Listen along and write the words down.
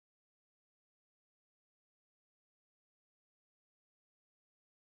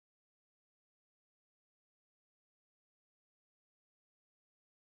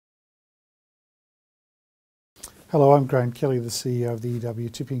Hello, I'm Graeme Kelly, the CEO of the EW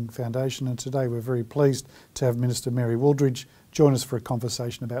Tipping Foundation, and today we're very pleased to have Minister Mary Wooldridge join us for a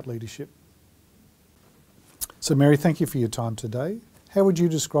conversation about leadership. So Mary, thank you for your time today. How would you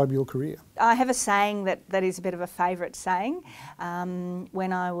describe your career? I have a saying that is a bit of a favourite saying.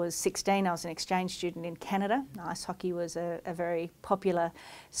 When I was 16, I was an exchange student in Canada. Ice hockey was a very popular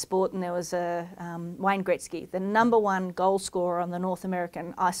sport, and there was Wayne Gretzky, the #1 goal scorer on the North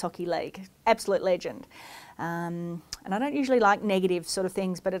American Ice Hockey League, absolute legend. And I don't usually like negative sort of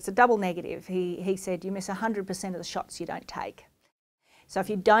things, but it's a double negative. He said, you miss 100% of the shots you don't take. So if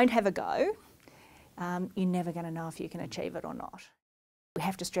you don't have a go, you're never going to know if you can achieve it or not. We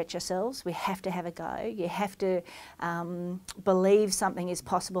have to stretch ourselves, we have to have a go, you have to believe something is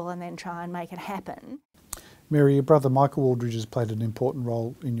possible and then try and make it happen. Mary, your brother Michael Wooldridge has played an important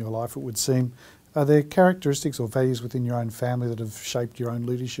role in your life, it would seem. Are there characteristics or values within your own family that have shaped your own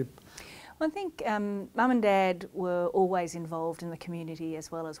leadership? Well, I think Mum and Dad were always involved in the community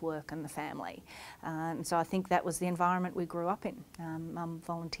as well as work and the family. And so I think that was the environment we grew up in. Mum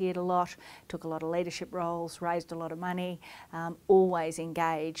volunteered a lot, took a lot of leadership roles, raised a lot of money, always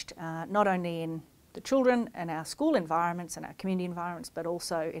engaged not only in the children and our school environments and our community environments, but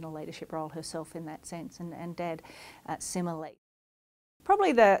also in a leadership role herself in that sense, and Dad similarly.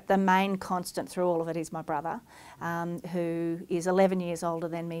 Probably the main constant through all of it is my brother, who is 11 years older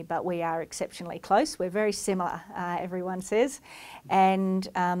than me, but we are exceptionally close. We're very similar, everyone says. And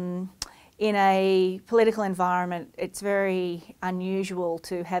in a political environment, it's very unusual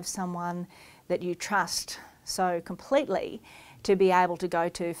to have someone that you trust so completely to be able to go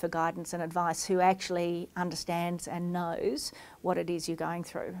to for guidance and advice, who actually understands and knows what it is you're going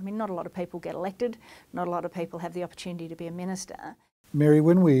through. I mean, not a lot of people get elected, not a lot of people have the opportunity to be a minister. Mary,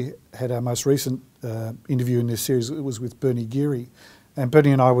 when we had our most recent interview in this series, it was with Bernie Geary, and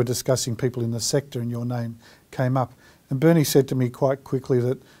Bernie and I were discussing people in the sector and your name came up. And Bernie said to me quite quickly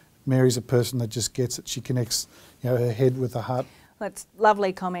that Mary's a person that just gets it. She connects, her head with the heart. That's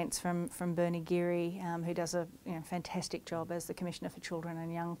lovely comments from Bernie Geary, who does a fantastic job as the Commissioner for Children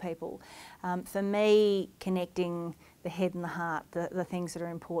and Young People. For me, connecting the head and the heart, the things that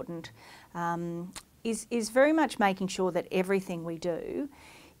are important, is very much making sure that everything we do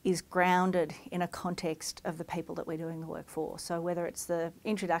is grounded in a context of the people that we're doing the work for. So whether it's the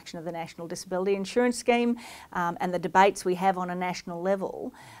introduction of the National Disability Insurance Scheme and the debates we have on a national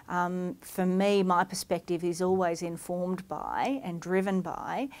level, for me, my perspective is always informed by and driven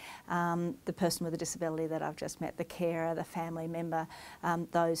by the person with a disability that I've just met, the carer, the family member,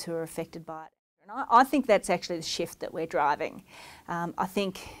 those who are affected by it. And I think that's actually the shift that we're driving. I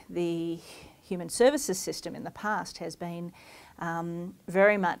think the human services system in the past has been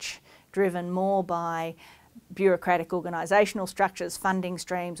very much driven more by bureaucratic organisational structures, funding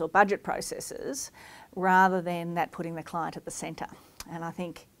streams or budget processes, rather than that putting the client at the centre. And I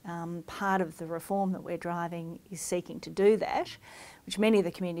think part of the reform that we're driving is seeking to do that, which many of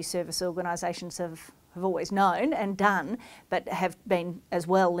the community service organisations have always known and done, but have been as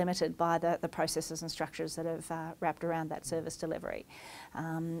well limited by the processes and structures that have wrapped around that service delivery.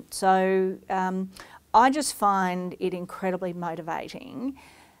 I just find it incredibly motivating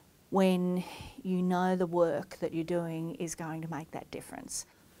when you know the work that you're doing is going to make that difference.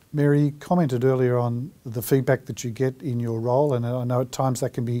 Mary, you commented earlier on the feedback that you get in your role, and I know at times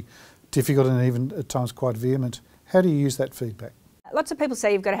that can be difficult and even at times quite vehement. How do you use that feedback? Lots of people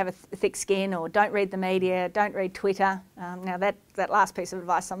say you've got to have a thick skin, or don't read the media, don't read Twitter. Now that last piece of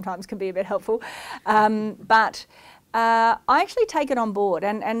advice sometimes can be a bit helpful. But I actually take it on board,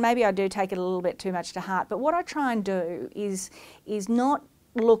 and maybe I do take it a little bit too much to heart, but what I try and do is not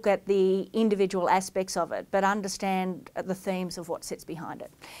look at the individual aspects of it, but understand the themes of what sits behind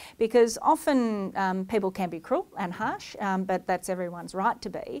it. Because often people can be cruel and harsh, but that's everyone's right to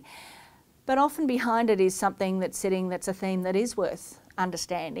be. But often behind it is something that's a theme that is worth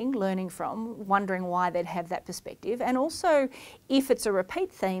understanding, learning from, wondering why they'd have that perspective. And also, if it's a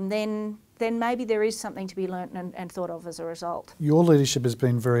repeat theme, then maybe there is something to be learnt and thought of as a result. Your leadership has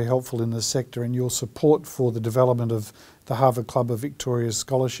been very helpful in the sector, and your support for the development of the Harvard Club of Victoria's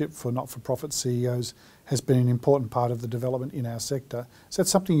scholarship for not-for-profit CEOs has been an important part of the development in our sector. Is that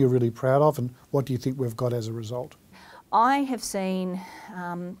something you're really proud of, and what do you think we've got as a result? I have seen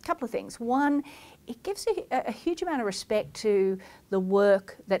a couple of things. One, it gives a huge amount of respect to the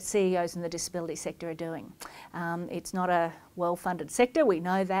work that CEOs in the disability sector are doing. It's not a well-funded sector, we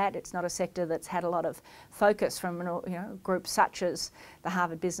know that. It's not a sector that's had a lot of focus from groups such as the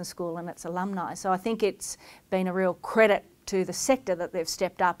Harvard Business School and its alumni. So I think it's been a real credit to the sector that they've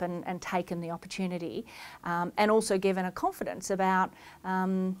stepped up and taken the opportunity, and also given a confidence about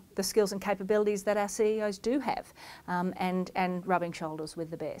the skills and capabilities that our CEOs do have, and rubbing shoulders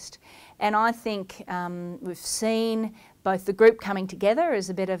with the best. And I think we've seen both the group coming together as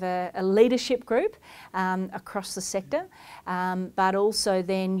a bit of a leadership group across the sector, but also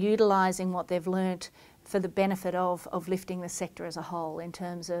then utilising what they've learnt for the benefit of lifting the sector as a whole in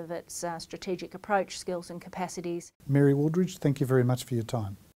terms of its strategic approach, skills and capacities. Mary Wooldridge, thank you very much for your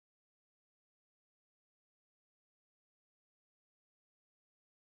time.